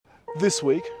This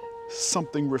week,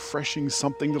 something refreshing,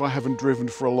 something that I haven't driven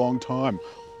for a long time.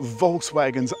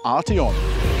 Volkswagen's Arteon.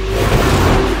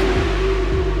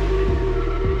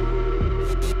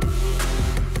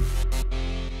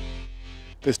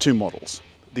 There's two models,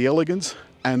 the Elegance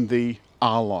and the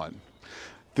R-Line.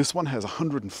 This one has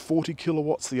 140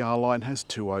 kilowatts, the R-Line has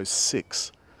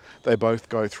 206. They both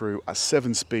go through a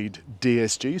 7-speed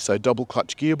DSG, so double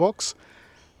clutch gearbox,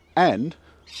 and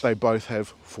they both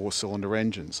have 4-cylinder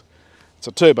engines. It's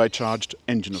a turbocharged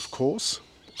engine, of course,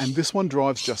 and this one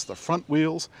drives just the front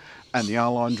wheels and the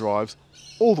R-Line drives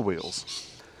all the wheels.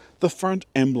 The front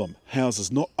emblem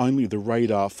houses not only the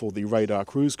radar for the radar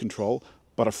cruise control,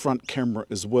 but a front camera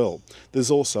as well. There's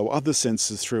also other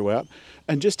sensors throughout,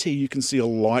 and just here you can see a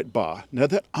light bar. Now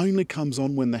that only comes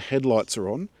on when the headlights are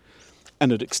on,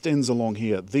 and it extends along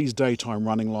here. These daytime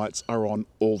running lights are on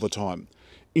all the time.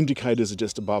 Indicators are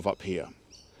just above up here.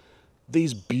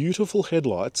 These beautiful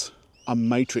headlights are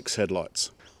matrix headlights.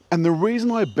 And the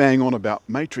reason I bang on about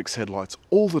matrix headlights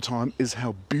all the time is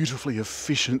how beautifully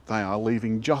efficient they are,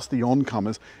 leaving just the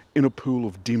oncomers in a pool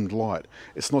of dimmed light.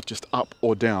 It's not just up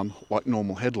or down like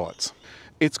normal headlights.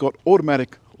 It's got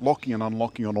automatic locking and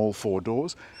unlocking on all 4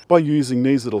 doors by using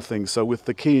these little things. So with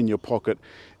the key in your pocket,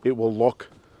 it will lock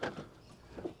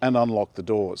and unlock the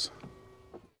doors.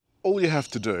 All you have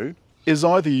to do is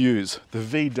either use the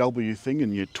VW thing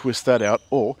and you twist that out,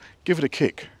 or give it a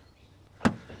kick.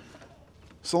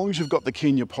 So long as you've got the key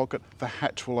in your pocket, the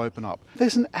hatch will open up.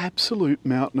 There's an absolute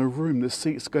mountain of room. The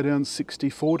seats go down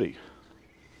 60-40.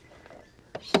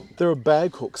 There are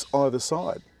bag hooks either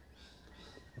side.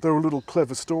 There are little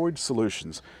clever storage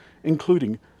solutions,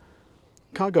 including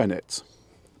cargo nets.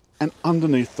 And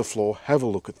underneath the floor, have a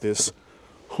look at this.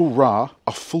 Hurrah,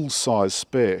 a full-size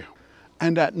spare.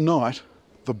 And at night,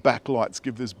 the backlights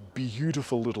give this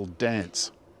beautiful little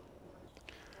dance.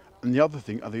 And the other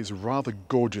thing are these rather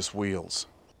gorgeous wheels.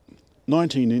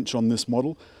 19-inch on this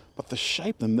model, but the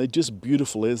shape of them, they're just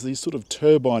beautiful. There's these sort of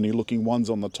turbine-y looking ones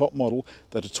on the top model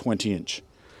that are 20-inch.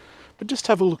 But just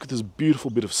have a look at this beautiful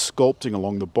bit of sculpting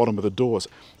along the bottom of the doors.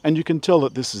 And you can tell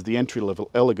that this is the entry-level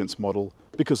Elegance model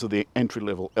because of the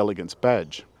entry-level Elegance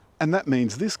badge. And that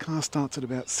means this car starts at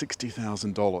about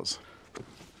 $60,000.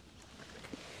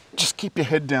 Just keep your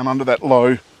head down under that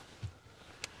low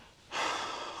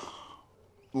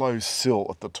sill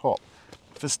at the top.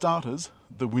 For starters,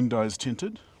 the window's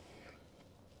tinted,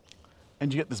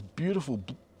 and you get this beautiful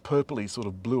purpley sort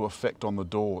of blue effect on the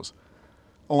doors,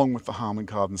 along with the Harman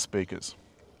Kardon speakers.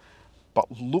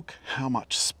 But look how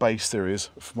much space there is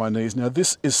for my knees. Now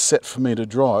this is set for me to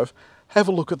drive. Have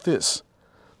a look at this.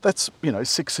 That's,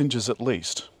 6 inches at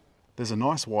least. There's a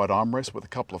nice wide armrest with a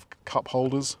couple of cup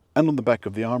holders, and on the back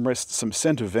of the armrest some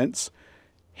centre vents,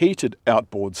 heated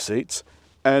outboard seats,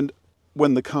 and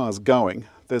when the car's going,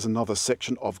 there's another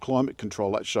section of climate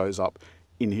control that shows up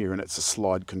in here, and it's a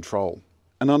slide control.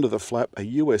 And under the flap, a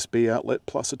USB outlet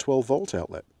plus a 12-volt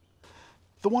outlet.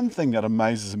 The one thing that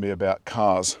amazes me about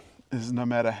cars is no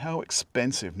matter how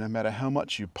expensive, no matter how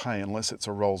much you pay, unless it's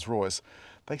a Rolls-Royce,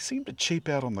 they seem to cheap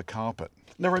out on the carpet.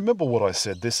 Now remember what I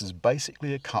said, this is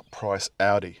basically a cut price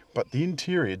Audi, but the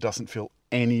interior doesn't feel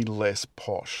any less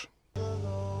posh.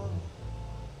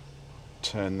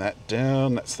 Turn that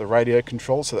down, that's the radio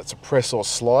control, so that's a press or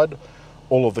slide.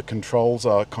 All of the controls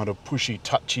are kind of pushy,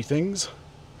 touchy things.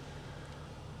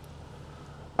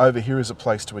 Over here is a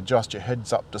place to adjust your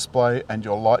heads-up display and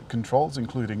your light controls,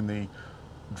 including the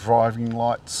driving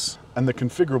lights and the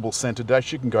configurable centre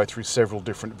dash. You can go through several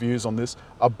different views on this.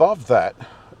 Above that,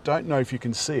 don't know if you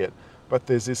can see it, but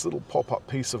there's this little pop-up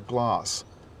piece of glass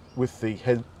with the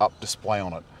head-up display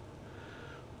on it.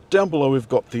 Down below we've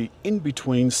got the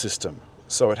in-between system.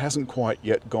 So it hasn't quite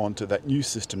yet gone to that new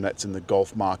system that's in the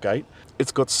Golf Mark 8.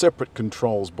 It's got separate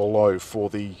controls below for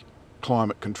the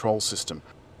climate control system.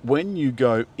 When you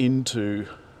go into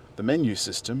the menu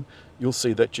system, you'll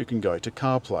see that you can go to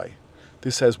CarPlay.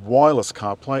 This has wireless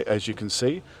CarPlay, as you can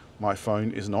see. My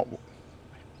phone is not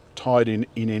tied in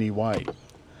any way.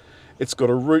 It's got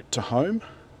a route to home,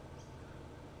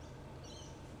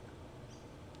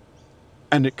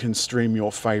 and it can stream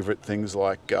your favourite things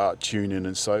like TuneIn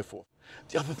and so forth.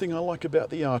 The other thing I like about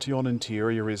the Arteon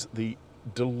interior is the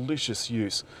delicious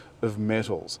use of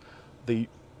metals, the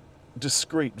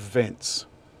discreet vents,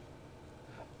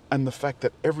 and the fact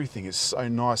that everything is so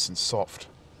nice and soft,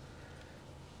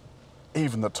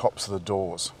 even the tops of the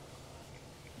doors.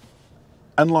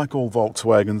 And like all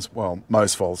Volkswagens, well,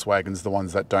 most Volkswagens, the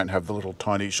ones that don't have the little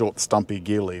tiny short stumpy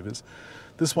gear levers,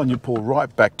 this one you pull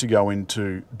right back to go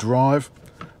into drive,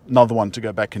 another one to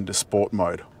go back into sport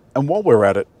mode. And while we're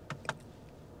at it,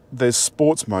 there's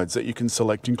sports modes that you can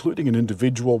select, including an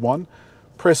individual one.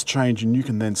 Press change and you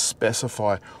can then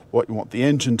specify what you want the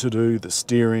engine to do, the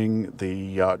steering,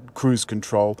 the cruise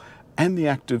control, and the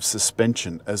active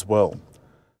suspension as well.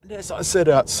 And as I said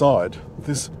outside,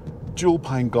 this dual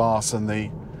pane glass and the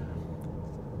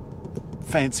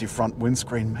fancy front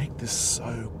windscreen make this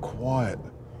so quiet.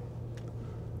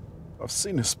 I've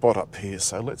seen a spot up here,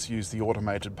 so let's use the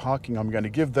automated parking. I'm going to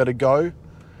give that a go,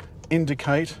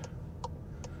 indicate,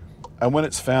 and when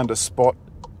it's found a spot,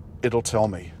 it'll tell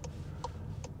me.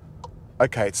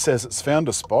 Okay, it says it's found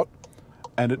a spot,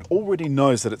 and it already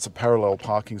knows that it's a parallel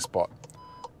parking spot.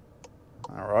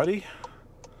 Alrighty,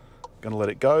 gonna let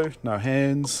it go, no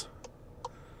hands.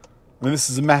 I mean, this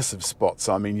is a massive spot,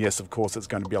 so I mean, yes, of course, it's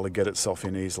going to be able to get itself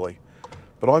in easily.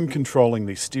 But I'm controlling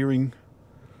the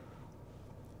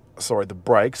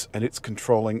brakes, and it's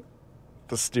controlling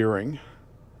the steering.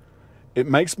 It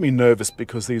makes me nervous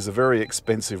because these are very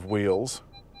expensive wheels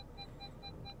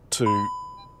to...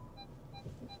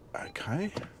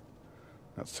 Okay,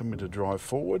 that's telling me to drive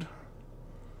forward.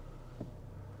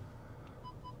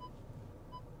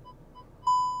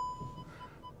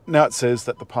 Now it says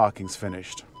that the parking's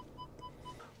finished.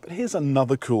 But here's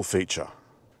another cool feature.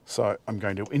 So I'm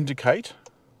going to indicate.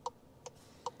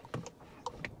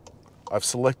 I've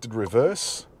selected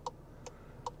reverse.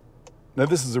 Now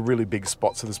this is a really big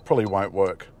spot, so this probably won't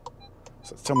work.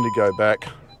 So it's telling me to go back,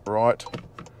 right,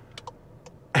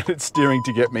 and it's steering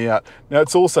to get me out. Now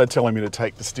it's also telling me to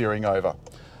take the steering over.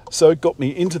 So it got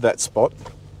me into that spot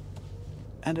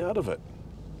and out of it.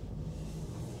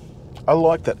 I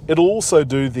like that. It'll also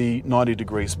do the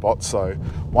 90-degree spots, so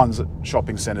ones at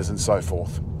shopping centres and so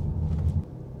forth.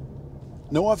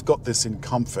 Now I've got this in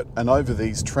comfort, and over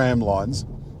these tram lines,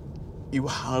 you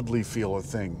hardly feel a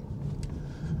thing.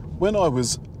 When I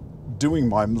was doing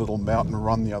my little mountain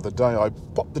run the other day, I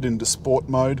popped it into sport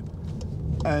mode,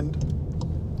 and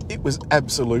it was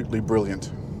absolutely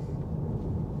brilliant.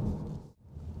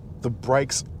 The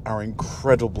brakes are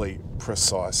incredibly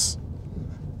precise.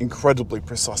 Incredibly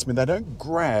precise. I mean, they don't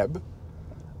grab,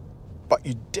 but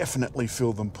you definitely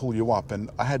feel them pull you up. And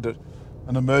I had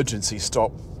an emergency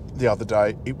stop the other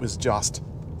day. It was just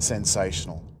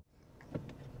sensational.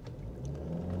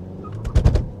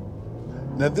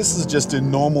 Now this is just in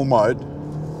normal mode,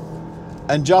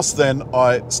 and just then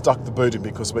I stuck the boot in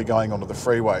because we're going onto the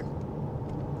freeway,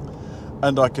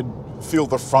 and I could feel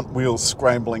the front wheels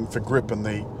scrambling for grip and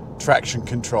the traction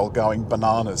control going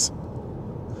bananas.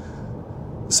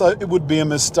 So it would be a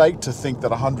mistake to think that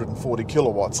 140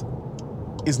 kilowatts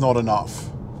is not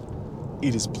enough.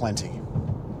 It is plenty.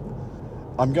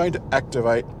 I'm going to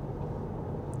activate.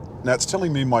 Now it's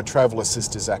telling me my travel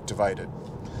assist is activated.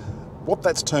 What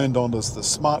that's turned on is the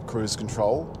smart cruise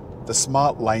control, the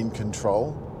smart lane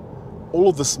control, all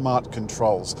of the smart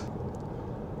controls.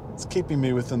 It's keeping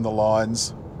me within the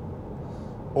lines.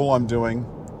 All I'm doing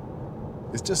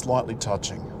is just lightly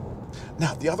touching.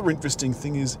 Now, the other interesting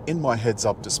thing is in my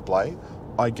heads-up display,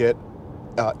 I get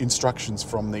instructions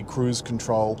from the cruise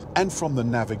control and from the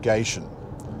navigation.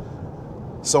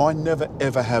 So I never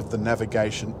ever have the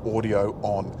navigation audio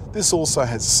on. This also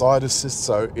has side assist,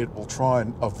 so it will try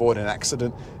and avoid an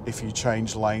accident if you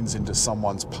change lanes into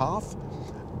someone's path.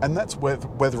 And that's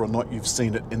whether or not you've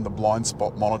seen it in the blind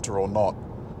spot monitor or not.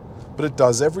 But it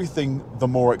does everything the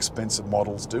more expensive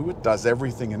models do. It does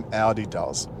everything an Audi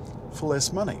does for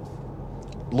less money.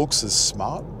 Looks as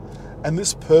smart. And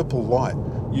this purple light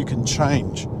you can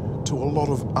change to a lot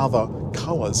of other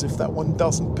colours if that one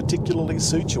doesn't particularly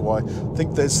suit you. I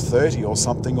think there's 30 or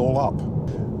something all up.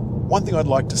 One thing I'd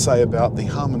like to say about the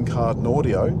Harman Kardon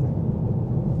audio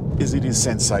is it is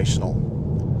sensational.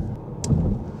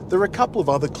 There are a couple of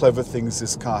other clever things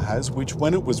this car has which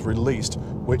when it was released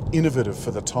were innovative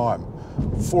for the time.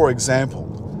 For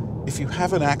example, if you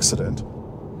have an accident,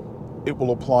 it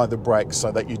will apply the brakes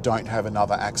so that you don't have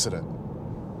another accident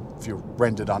if you're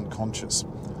rendered unconscious.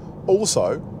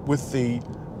 Also, with the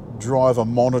driver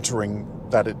monitoring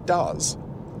that it does,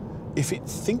 if it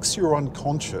thinks you're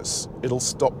unconscious, it'll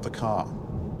stop the car.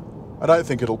 I don't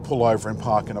think it'll pull over and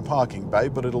park in a parking bay,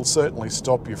 but it'll certainly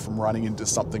stop you from running into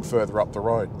something further up the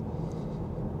road.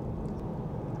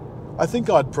 I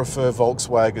think I'd prefer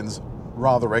Volkswagen's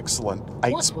rather excellent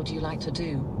 8... What would you like to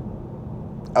do?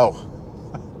 Oh,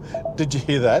 did you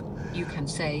hear that? You can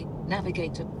say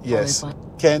navigate to... Yes,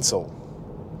 cancel.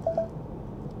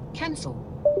 Cancel.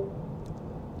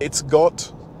 It's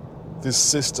got this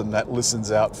system that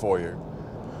listens out for you.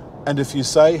 And if you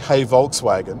say, hey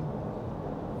Volkswagen,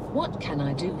 what can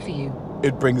I do for you?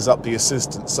 It brings up the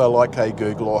assistant. So like, hey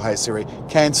Google or hey Siri,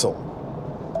 cancel.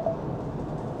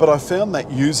 But I found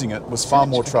that using it was far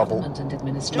more trouble.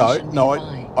 No,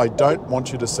 I don't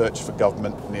want you to search for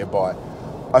government nearby.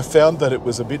 I found that it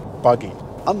was a bit buggy.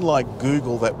 Unlike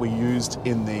Google that we used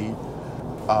in the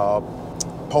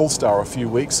Polestar a few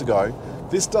weeks ago,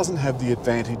 this doesn't have the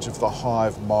advantage of the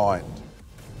hive mind.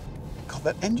 God,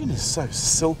 that engine is so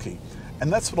silky.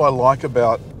 And that's what I like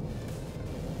about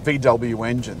VW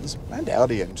engines, and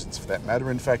Audi engines for that matter.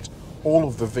 In fact, all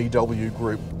of the VW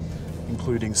group,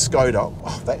 including Skoda,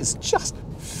 oh, that is just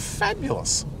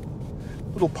fabulous.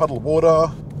 Little puddle of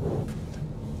water,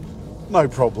 no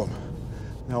problem.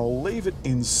 Now I'll leave it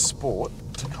in sport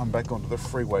to come back onto the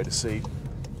freeway to see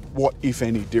what, if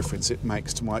any, difference it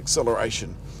makes to my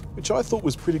acceleration, which I thought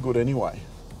was pretty good anyway.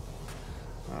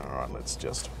 All right, let's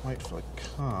just wait for the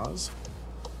cars.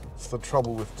 It's the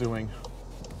trouble with doing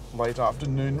late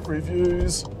afternoon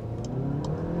reviews.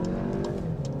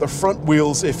 The front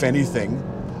wheels, if anything,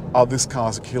 are this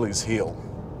car's Achilles heel,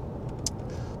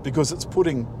 because it's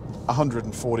putting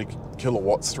 140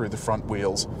 kilowatts through the front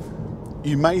wheels.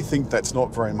 You may think that's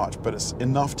not very much, but it's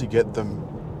enough to get them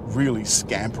really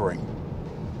scampering.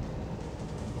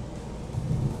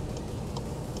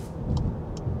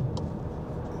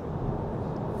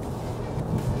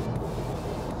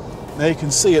 Now you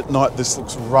can see at night this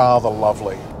looks rather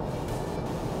lovely.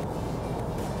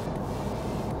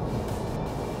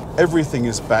 Everything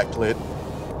is backlit,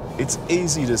 it's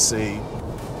easy to see,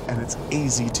 and it's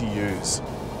easy to use.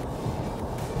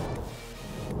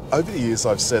 Over the years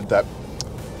I've said that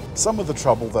some of the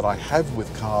trouble that I have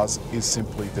with cars is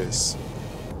simply this,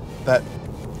 that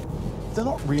they're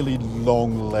not really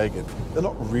long-legged, they're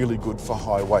not really good for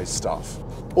highway stuff.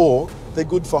 Or they're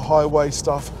good for highway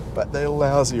stuff, but they're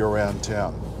lousy around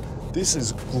town. This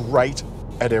is great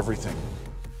at everything.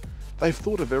 They've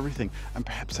thought of everything, and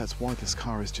perhaps that's why this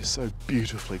car is just so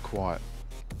beautifully quiet.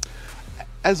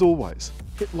 As always,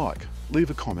 hit like,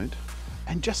 leave a comment,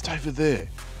 and just over there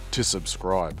to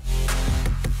subscribe.